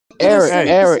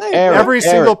Every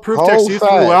single proof text you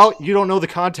threw out, you don't know the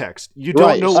context. You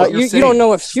don't know what you're saying. You don't know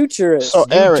what future is. So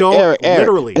Eric,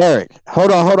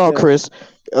 hold on, Chris.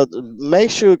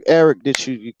 Make sure, Eric, that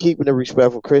you keeping it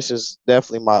respectful. Chris is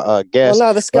definitely my guest. Well,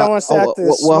 no, this guy wants to act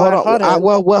this.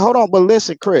 Hold on. But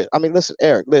listen, Chris. Listen,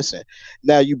 Eric. Listen.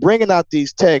 Now you bringing out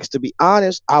these texts. To be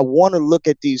honest, I want to look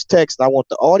at these texts. And I want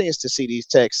the audience to see these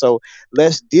texts. So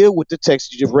let's deal with the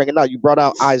text you're bringing out. You brought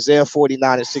out Isaiah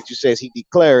 49:6. You says he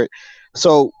declared.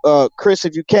 So, Chris,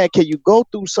 if you can you go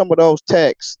through some of those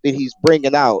texts that he's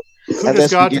bringing out? Who does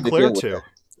God declare to?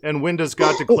 And when does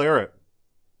God declare it?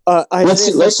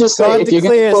 Let's just say if you're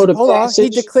going to quote a passage,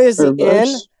 he declares the end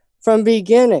from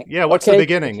beginning. Yeah, what's the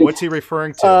beginning? What's he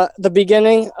referring to? The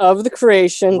beginning of the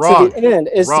creation to the end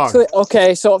is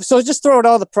okay. So just throw out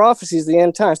all the prophecies, the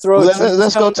end times.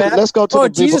 Let's go to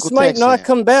Jesus might not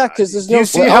come back because there's no. You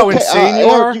see how insane you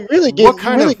are? You're really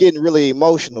getting really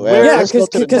emotional. Yeah, because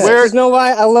you know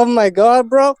why I love my God,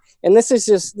 bro. And this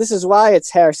is why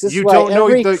it's heresy. You don't know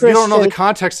the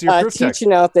context of your proof text.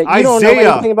 Teaching out that you don't know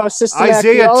anything about systematic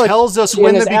Isaiah tells us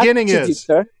when the beginning is.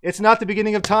 It's not the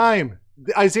beginning of time.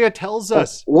 Isaiah tells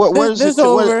us. There's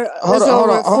over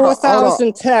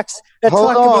 4,000 texts that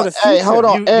talk about the future. Hey, hold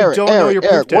on, Eric.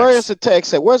 Where is the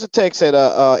text at? Where's the text at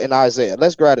in Isaiah?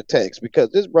 Let's grab the text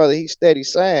because this brother, he's steady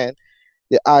saying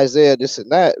that Isaiah this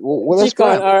and that. Well, let's go.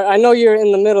 I know you're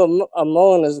in the middle of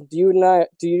mulling. Do you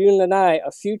deny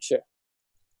a future?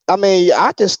 I mean,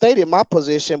 I just stated my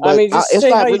position, but just it's say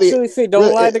not how really. You truly feel.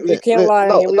 Don't lie. You can't lie.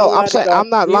 No, I'm saying I'm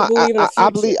not lying.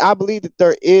 I believe that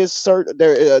there is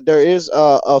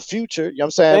a future. You know what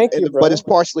I'm saying? Thank you, but it's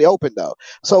partially open though.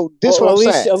 So this what I'm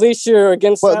saying. At least you're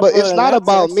against. But it's not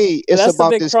about me. It's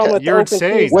about this text. You're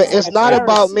insane. It's not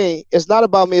about me. It's not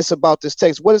about me. It's about this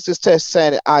text. What is this text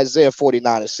saying in Isaiah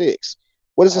 49:6?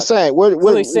 What is it saying?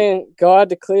 Really saying God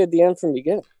declared the end from the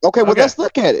beginning. Okay, well, let's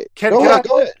look at it. Go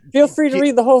ahead. Feel free to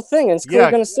read the whole thing. And it's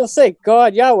going to still say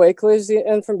God, Yahweh, clears the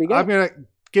end from the beginning. I'm going to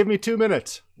give me 2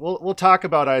 minutes. We'll talk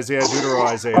about Isaiah,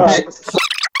 Isaiah.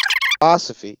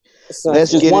 Philosophy.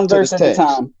 Let's get into this text.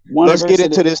 Let's get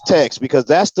into this text because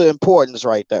that's the importance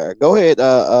right there. Go ahead,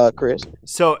 Chris.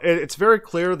 So it's very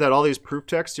clear that all these proof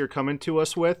texts you're coming to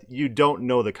us with, you don't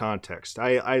know the context.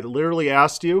 I literally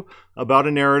asked you about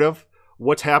a narrative.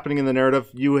 What's happening in the narrative,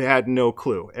 you had no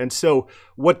clue. And so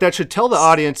what that should tell the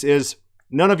audience is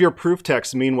none of your proof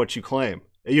texts mean what you claim.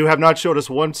 You have not showed us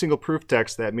one single proof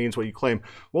text that means what you claim.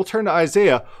 We'll turn to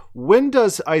Isaiah. When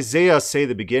does Isaiah say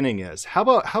the beginning is? How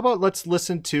about let's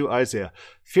listen to Isaiah.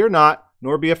 Fear not,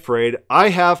 nor be afraid. I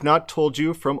have not told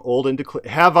you from old and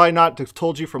have I not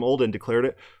told you from old and declared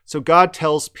it? So God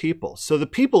tells people. So the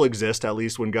people exist, at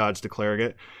least when God's declaring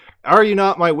it. Are you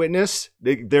not my witness?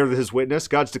 They're his witness.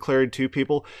 God's declaring to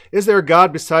people. Is there a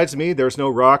God besides me? There's no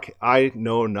rock. I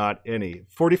know not any.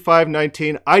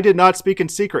 45:19. I did not speak in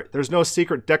secret. There's no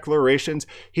secret declarations.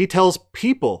 He tells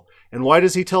people. And why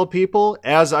does he tell people?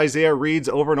 As Isaiah reads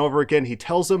over and over again, he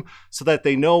tells them so that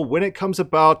they know when it comes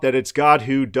about that it's God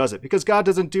who does it. Because God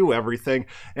doesn't do everything,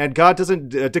 and God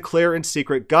doesn't declare in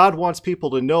secret. God wants people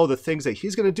to know the things that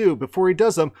he's going to do before he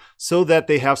does them so that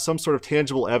they have some sort of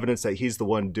tangible evidence that he's the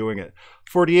one doing it.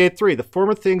 48:3. The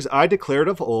former things I declared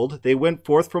of old, they went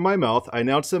forth from my mouth. I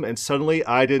announced them, and suddenly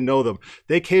I didn't know them.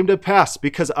 They came to pass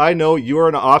because I know you are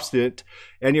an obstinate,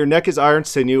 and your neck is iron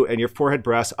sinew, and your forehead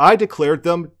brass. I declared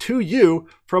them to you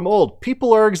from old.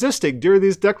 People are existing during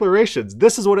these declarations.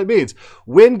 This is what it means.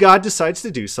 When God decides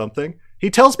to do something, he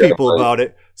tells people about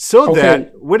it so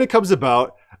that when it comes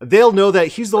about, they'll know that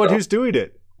he's the one who's doing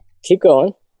it. Keep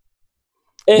going.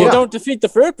 And don't defeat the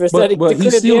purpose. But he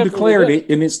still declared it,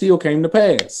 and it still came to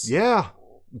pass. Yeah.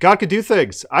 God could do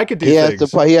things. I could do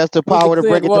things. He has the power to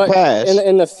bring it to pass.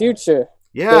 In the future.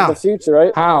 Yeah. The future,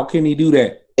 right? How can he do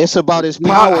that? It's about his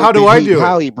power. How do I do it?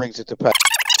 How he brings it to pass.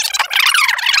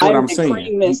 What I'm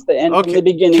saying. This the end from the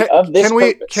beginning of this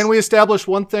Can we establish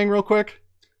one thing real quick?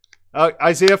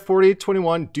 Isaiah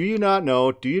 40:21. Do you not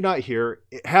know? Do you not hear?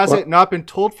 Has it not been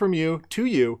told from you to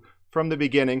you from the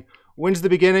beginning? When's the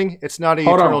beginning? It's not an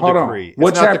eternal decree.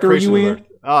 What chapter are you in?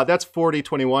 That's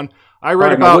 40:21. I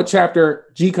read about what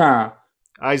chapter? G-Con.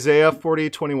 Isaiah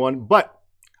 40:21. But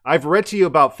I've read to you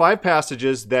about 5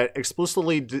 passages that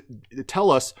explicitly tell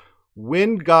us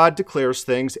when God declares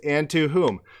things and to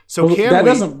whom. So that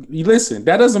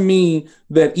doesn't mean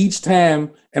that each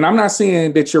time, and I'm not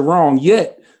saying that you're wrong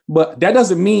yet, but that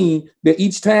doesn't mean that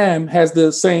each time has the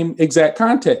same exact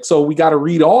context. So we got to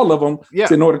read all of them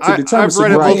in order to determine. I've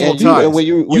read it multiple times.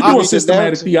 You're doing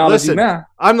systematic theology now.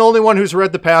 I'm the only one who's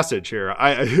read the passage here.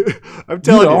 I'm telling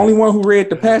you. You're the only one who read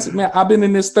the passage, man. I've been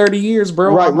in this 30 years,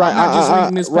 bro. Right. I'm not just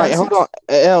reading this passage. Hold on,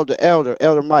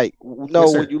 Elder Mike. No,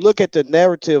 yes, when you look at the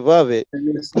narrative of it,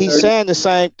 he's saying the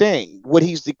same thing. What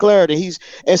he's declared, and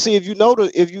see if you know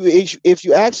if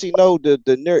you actually know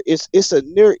the near, it's a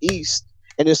Near East.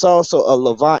 And it's also a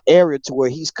Levant area to where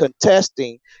he's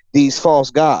contesting these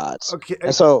false gods. Okay.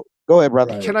 And so, go ahead,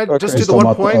 brother. Can I just do the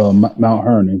one point? Mount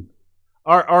Hermon.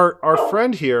 Our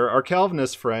friend here, our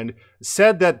Calvinist friend,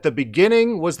 said that the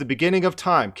beginning was the beginning of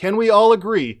time. Can we all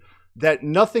agree that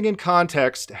nothing in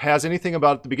context has anything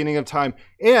about the beginning of time,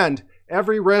 and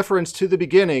every reference to the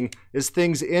beginning is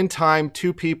things in time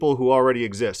to people who already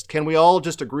exist? Can we all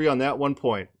just agree on that one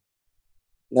point?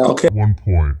 No. Okay. One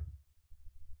point.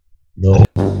 No.